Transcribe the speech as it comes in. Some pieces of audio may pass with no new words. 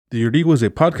The Yardiguaze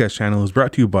podcast channel is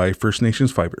brought to you by First Nations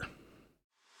Fiber.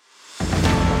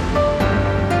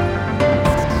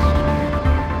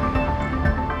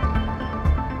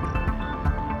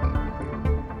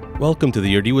 Welcome to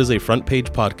the Yardiguaze Front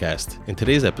Page Podcast. In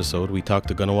today's episode, we talk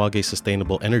to Kahnawake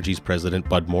Sustainable Energies President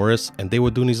Bud Morris and Dewa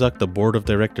Dunisuk, the Board of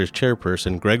Directors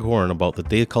Chairperson Greg Horn, about the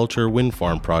Day Culture Wind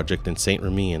Farm project in St.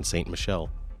 Remy and St. Michel.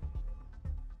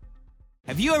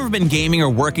 Have you ever been gaming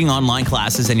or working online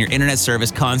classes and your internet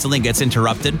service constantly gets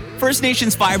interrupted? First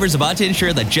Nations Fiber is about to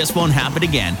ensure that just won't happen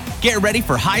again. Get ready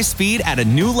for high speed at a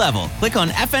new level. Click on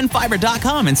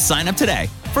fnfiber.com and sign up today.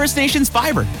 First Nations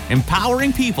Fiber,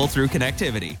 empowering people through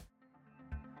connectivity.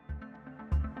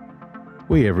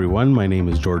 Hey everyone, my name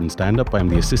is Jordan Standup. I'm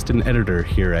the assistant editor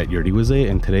here at Yardiguaze,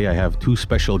 and today I have two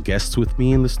special guests with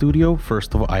me in the studio.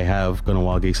 First of all, I have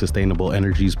Kahnawake Sustainable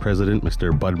Energies President,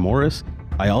 Mr. Bud Morris.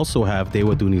 I also have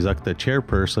Dewa Dunisuk, the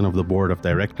Chairperson of the Board of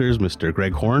Directors, Mr.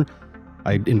 Greg Horn.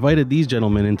 I invited these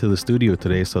gentlemen into the studio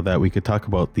today so that we could talk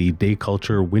about the Day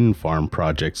Culture Wind Farm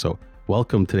project. So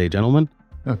welcome today, gentlemen.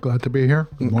 Glad to be here.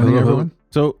 Good morning, everyone.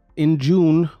 So in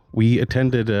June, we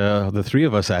attended, the three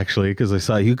of us actually, because I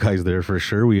saw you guys there for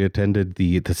sure. We attended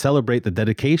to celebrate the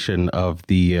dedication of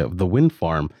the wind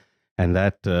farm, and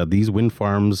that these wind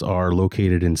farms are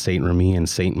located in St. Remy and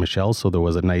St. Michel. So there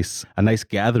was a nice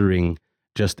gathering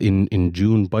just in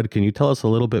June. Bud, can you tell us a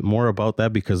little bit more about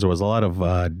that? Because there was a lot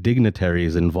of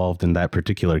dignitaries involved in that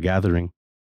particular gathering.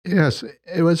 Yes,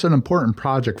 it was an important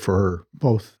project for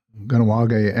both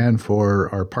Kahnawake and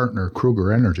for our partner,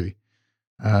 Kruger Energy.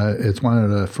 It's one of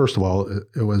the, first of all,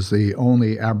 it was the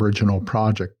only Aboriginal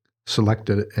project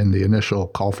selected in the initial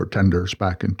call for tenders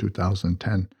back in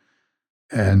 2010,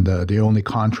 and the only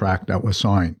contract that was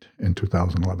signed in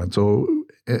 2011. So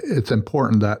it's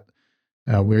important that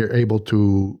we're able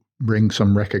to bring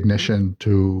some recognition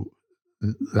to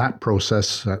that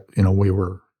process. That, we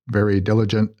were very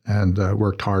diligent and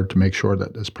worked hard to make sure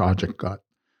that this project got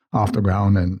off the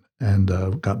ground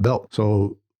and got built.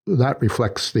 So that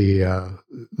reflects the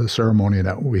ceremony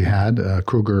that we had.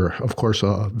 Kruger, of course,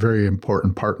 a very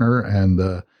important partner,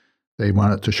 and they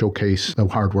wanted to showcase the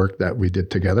hard work that we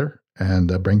did together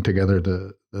and bring together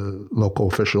the local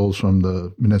officials from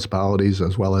the municipalities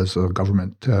as well as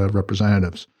government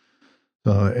representatives.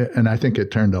 And I think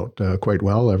it turned out quite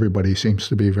well. Everybody seems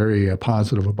to be very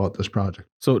positive about this project.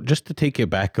 So just to take it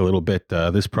back a little bit,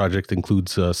 this project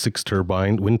includes 6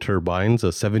 wind turbines, a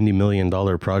 $70 million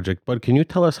project. But can you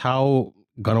tell us how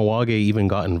Kahnawake even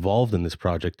got involved in this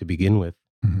project to begin with?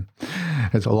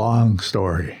 Mm-hmm. It's a long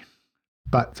story,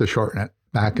 but to shorten it,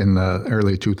 back in the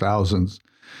early 2000s,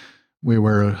 we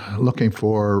were looking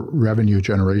for revenue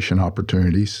generation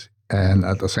opportunities, and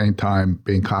at the same time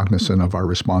being cognizant of our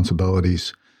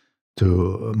responsibilities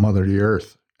to Mother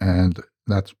Earth. And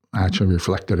that's actually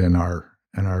reflected in our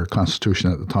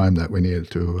constitution at the time, that we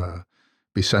needed to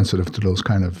be sensitive to those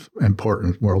kind of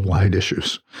important worldwide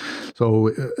issues. So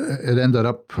it ended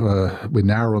up, we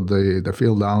narrowed the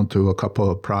field down to a couple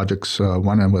of projects.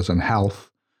 One was in health,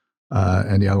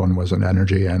 and the other one was in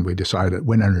energy, and we decided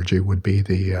wind energy would be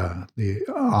the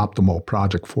optimal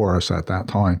project for us at that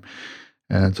time.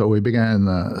 And so we began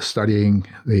studying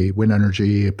the wind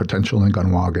energy potential in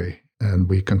Kahnawake, and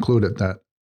we concluded that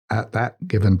at that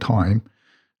given time,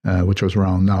 which was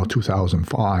around now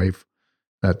 2005,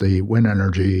 that the wind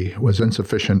energy was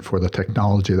insufficient for the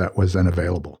technology that was then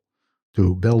available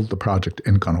to build the project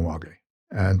in Kahnawake.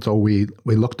 And so we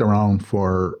looked around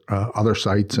for other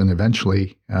sites, and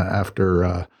eventually,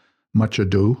 after much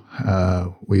ado,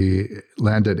 we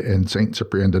landed in St.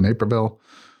 Cyprien de Naperville,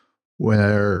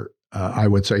 where I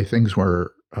would say things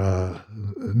were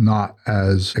not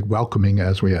as welcoming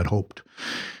as we had hoped.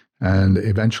 And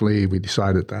eventually we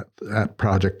decided that that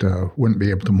project wouldn't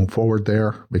be able to move forward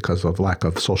there because of lack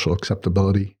of social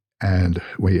acceptability. And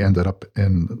we ended up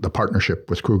in the partnership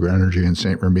with Kruger Energy in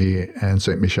St. Remy and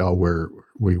St. Michel, where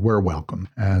we were welcome.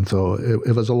 And so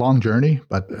it was a long journey,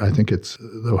 but I think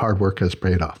the hard work has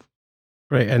paid off.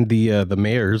 Right, and the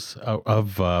mayors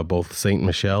of both St.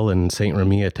 Michel and St.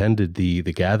 Remy attended the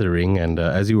gathering, and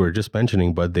as you were just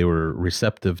mentioning, Bud, they were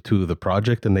receptive to the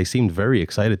project, and they seemed very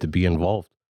excited to be involved.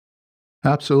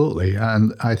 Absolutely,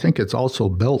 and I think it's also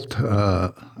built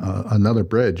another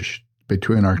bridge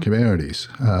between our communities.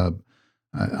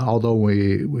 Although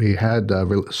we had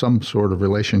some sort of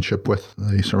relationship with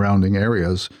the surrounding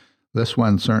areas, this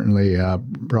one certainly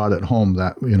brought it home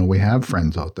that we have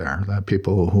friends out there, that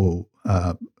people who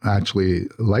actually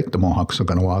like the Mohawks of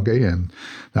Kahnawake, and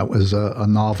that was a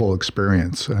novel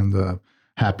experience. And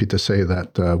happy to say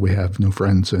that we have new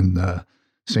friends in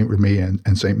St. Remy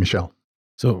and St. Michel.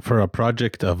 So for a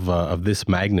project of this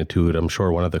magnitude, I'm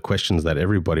sure one of the questions that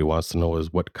everybody wants to know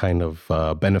is what kind of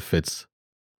benefits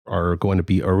are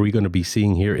we going to be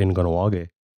seeing here in Kahnawake?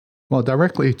 Well,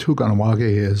 directly to Kahnawake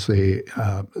is the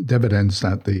dividends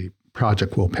that the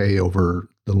project will pay over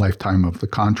the lifetime of the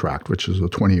contract, which is a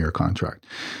 20-year contract.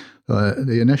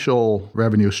 The initial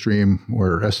revenue stream,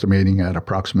 we're estimating at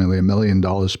approximately $1 million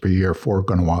per year for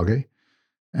Kahnawake.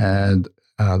 And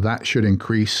that should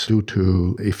increase due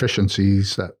to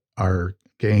efficiencies that are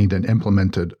gained and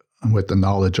implemented with the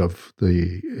knowledge of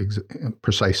the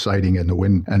precise siting and the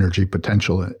wind energy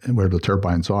potential where the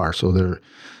turbines are. So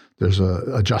there's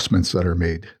adjustments that are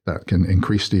made that can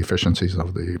increase the efficiencies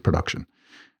of the production.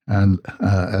 And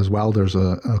as well, there's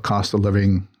a cost of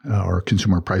living or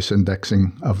consumer price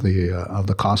indexing of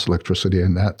the cost of electricity,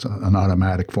 and that's an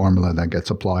automatic formula that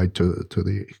gets applied to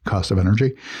the cost of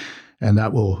energy. And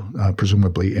that will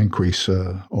presumably increase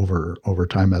over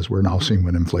time as we're now seeing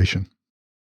with inflation.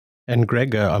 And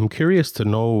Greg, I'm curious to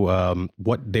know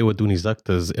what Dewa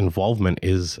Dunisakta's involvement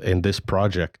is in this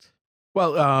project.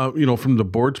 Well, from the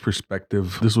board's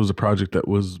perspective, this was a project that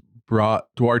was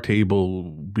brought to our table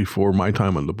before my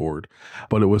time on the board,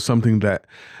 but it was something that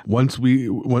once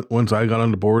I got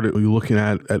on the board, we were looking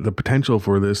at the potential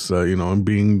for this, and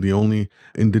being the only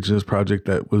Indigenous project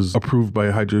that was approved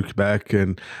by Hydro-Quebec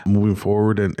and moving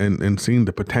forward and seeing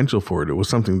the potential for it. It was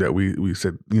something that we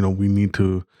said, we need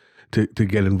to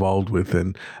get involved with.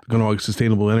 And Kahnawake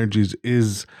Sustainable Energies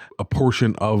is a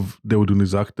portion of Dewa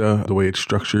Dunisakta, the way it's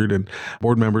structured, and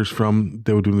board members from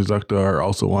Dewa Dunisakta are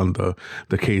also on the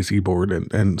KSE board.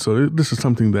 And so this is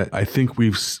something that I think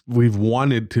we've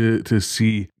wanted to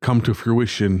see come to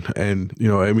fruition. And,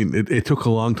 it took a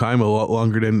long time, a lot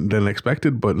longer than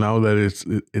expected, but now that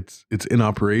it's in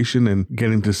operation and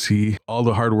getting to see all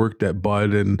the hard work that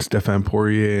Bud and Stefan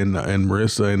Poirier and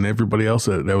Marissa and everybody else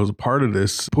that was a part of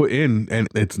this put in, and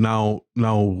it's now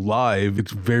live,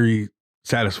 it's very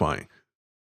satisfying.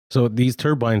 So these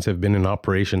turbines have been in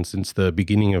operation since the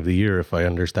beginning of the year, if I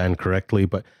understand correctly.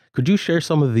 But could you share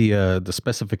some of the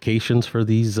specifications for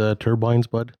these turbines,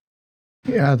 Bud?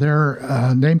 Yeah, their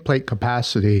nameplate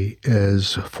capacity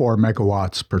is 4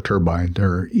 megawatts per turbine.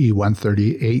 They're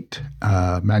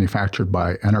E138, manufactured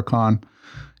by Enercon.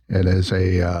 It is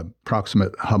a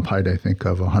approximate hub height, I think,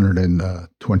 of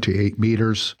 128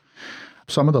 meters.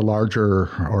 Some of the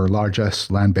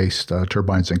largest land-based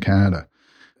turbines in Canada,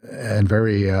 and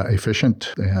very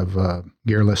efficient. They have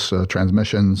gearless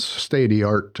transmissions,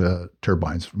 state-of-the-art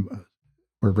turbines.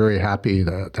 We're very happy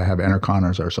to have Enercon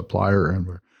as our supplier,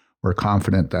 and we're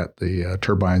confident that the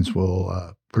turbines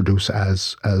will produce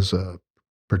as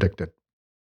predicted.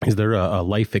 Is there a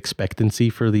life expectancy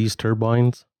for these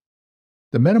turbines?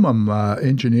 The minimum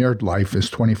engineered life is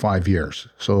 25 years,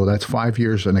 so that's 5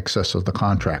 years in excess of the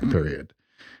contract period.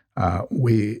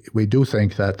 We do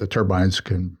think that the turbines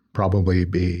can probably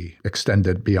be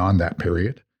extended beyond that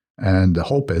period, and the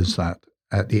hope is that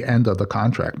at the end of the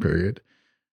contract period,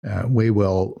 we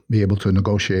will be able to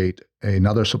negotiate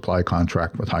another supply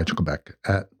contract with Hydro-Quebec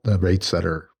at the rates that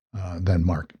are then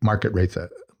market rates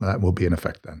that will be in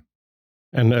effect then.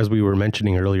 And as we were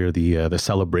mentioning earlier, the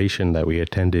celebration that we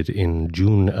attended in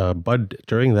June, Bud,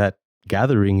 during that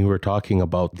gathering, you were talking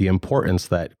about the importance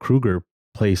that Kruger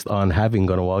placed on having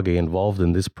Kahnawake involved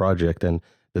in this project and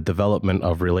the development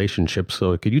of relationships.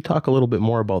 So could you talk a little bit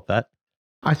more about that?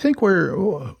 I think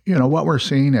what we're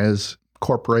seeing is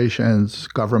corporations,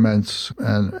 governments,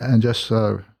 and just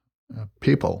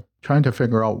people trying to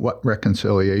figure out what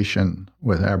reconciliation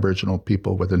with Aboriginal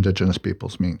people, with Indigenous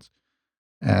peoples means.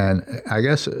 And I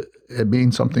guess it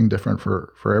means something different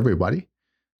for everybody.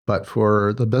 But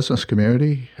for the business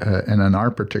community, and in our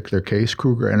particular case,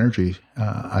 Kruger Energy,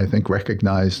 I think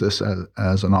recognized this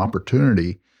as an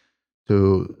opportunity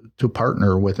to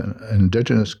partner with an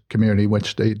Indigenous community,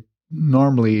 which they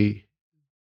normally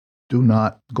do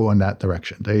not go in that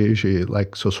direction. They usually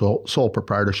like sole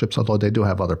proprietorships, although they do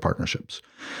have other partnerships.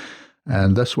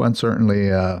 And this one certainly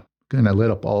kind of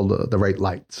lit up all the right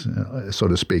lights, so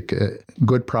to speak.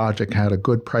 Good project, had a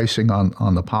good pricing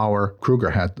on the power. Kruger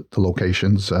had the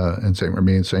locations in St.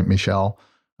 Remy and St. Michel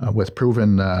with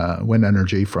proven wind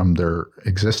energy from their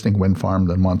existing wind farm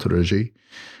in Montérégie.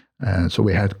 And so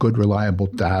we had good, reliable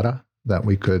data that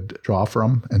we could draw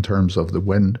from in terms of the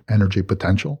wind energy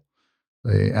potential.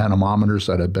 The anemometers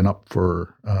that had been up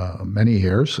for many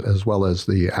years, as well as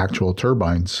the actual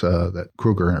turbines that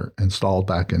Kruger installed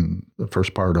back in the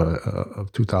first part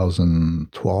of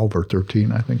 2012 or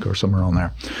 13, I think, or somewhere around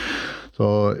there.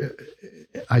 So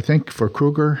I think for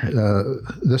Kruger,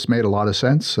 this made a lot of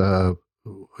sense.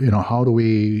 how do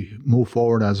we move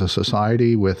forward as a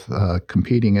society with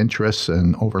competing interests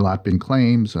and overlapping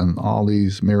claims and all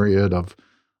these myriad of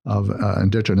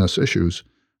Indigenous issues.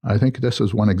 I think this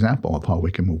is one example of how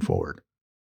we can move forward.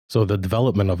 So the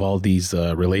development of all these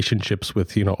relationships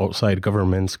with, outside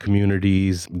governments,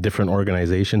 communities, different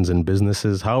organizations and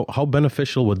businesses, how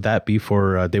beneficial would that be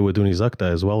for Deweduni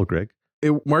Zukta as well, Greg?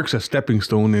 It marks a stepping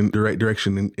stone in the right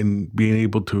direction in being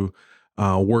able to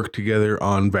work together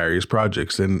on various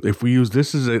projects. And if we use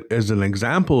this as an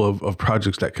example of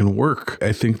projects that can work,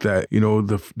 I think that,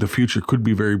 the future could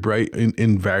be very bright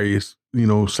in various,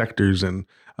 sectors and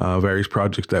various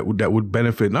projects that would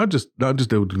benefit not just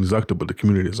Deweduni Zukta, but the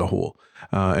community as a whole.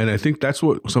 And I think that's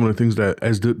what some of the things that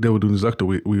as Deweduni Zukta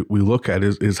we look at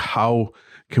is how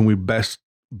can we best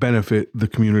benefit the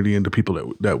community and the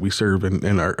people that we serve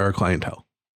and our clientele.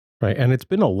 Right. And it's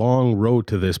been a long road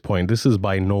to this point. This is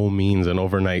by no means an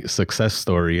overnight success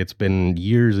story. It's been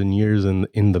years and years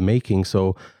in the making.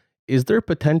 So is there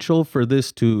potential for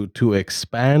this to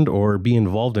expand or be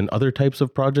involved in other types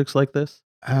of projects like this?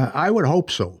 I would hope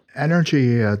so.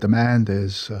 Energy demand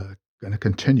is going to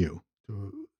continue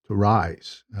to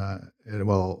rise. It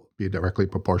will be directly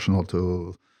proportional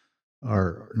to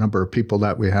our number of people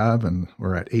that we have, and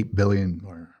we're at 8 billion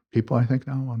people, I think,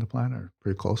 now on the planet, or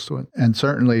pretty close to it. And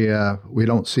certainly we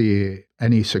don't see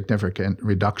any significant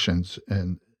reductions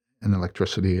in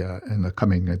electricity in the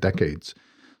coming decades.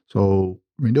 So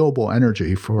renewable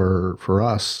energy for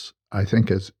us, I think,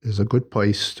 is a good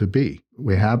place to be.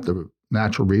 We have the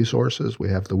natural resources, we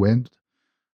have the wind,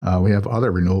 we have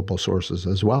other renewable sources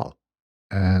as well.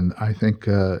 And I think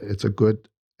it's a good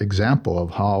example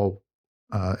of how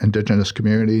Indigenous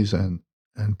communities and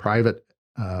private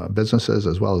businesses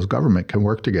as well as government can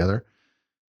work together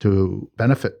to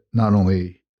benefit not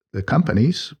only the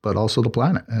companies, but also the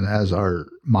planet. And as our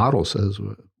model says,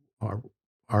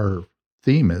 our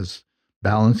theme is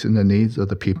balancing the needs of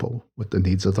the people with the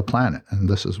needs of the planet. And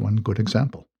this is one good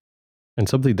example. And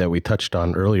something that we touched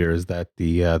on earlier is that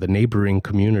the neighboring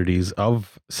communities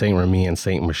of Saint Remy and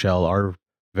Saint Michel are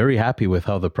very happy with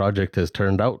how the project has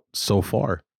turned out so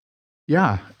far.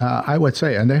 Yeah, I would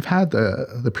say, and they've had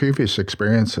the previous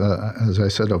experience, as I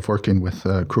said, of working with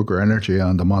Kruger Energy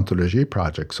on the Montérégie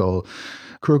project. So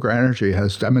Kruger Energy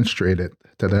has demonstrated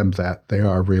to them that they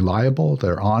are reliable,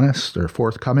 they're honest, they're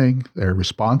forthcoming, they're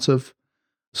responsive.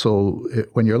 So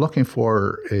when you're looking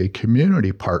for a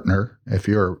community partner, if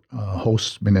you're a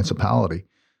host municipality,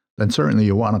 then certainly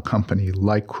you want a company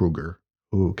like Kruger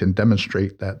who can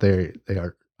demonstrate that they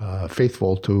are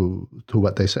faithful to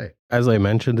what they say. As I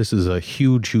mentioned, this is a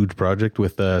huge project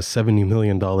with a $70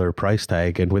 million price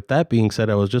tag. And with that being said,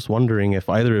 I was just wondering if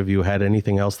either of you had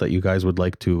anything else that you guys would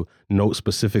like to note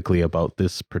specifically about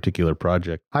this particular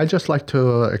project. I'd just like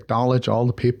to acknowledge all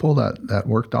the people that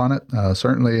worked on it,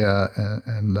 certainly,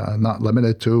 and not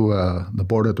limited to the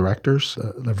board of directors,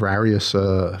 the various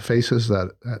faces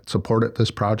that supported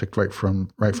this project right from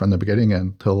the beginning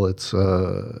until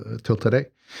till today.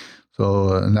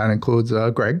 So, and that includes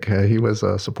Greg. He was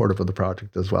supportive of the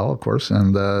project as well, of course,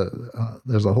 and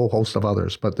there's a whole host of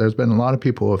others. But there's been a lot of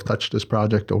people who have touched this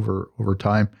project over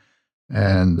time,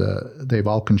 and they've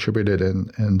all contributed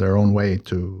in their own way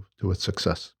to its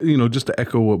success. Just to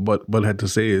echo what Bud had to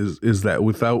say is that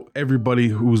without everybody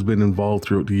who's been involved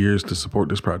throughout the years to support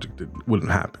this project, it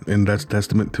wouldn't happen. And that's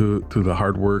testament to the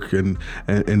hard work and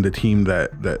the team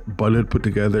that Bud had put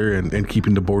together and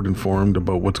keeping the board informed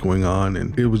about what's going on.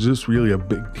 And it was just really a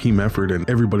big team effort, and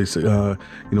everybody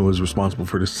was responsible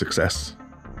for this success.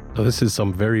 So this is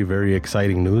some very, very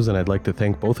exciting news, and I'd like to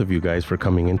thank both of you guys for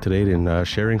coming in today and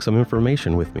sharing some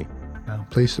information with me.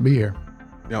 Pleased to be here.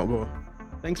 Yeah, I'll go.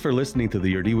 Thanks for listening to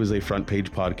the Yordiwase Front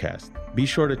Page podcast. Be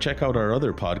sure to check out our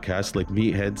other podcasts like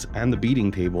Meatheads and The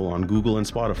Beating Table on Google and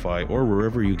Spotify or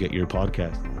wherever you get your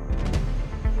podcasts.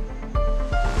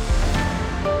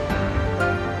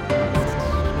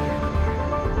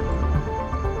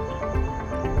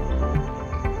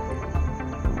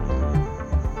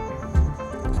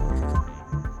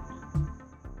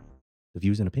 The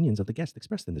views and opinions of the guests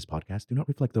expressed in this podcast do not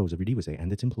reflect those of Yordiwase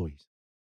and its employees.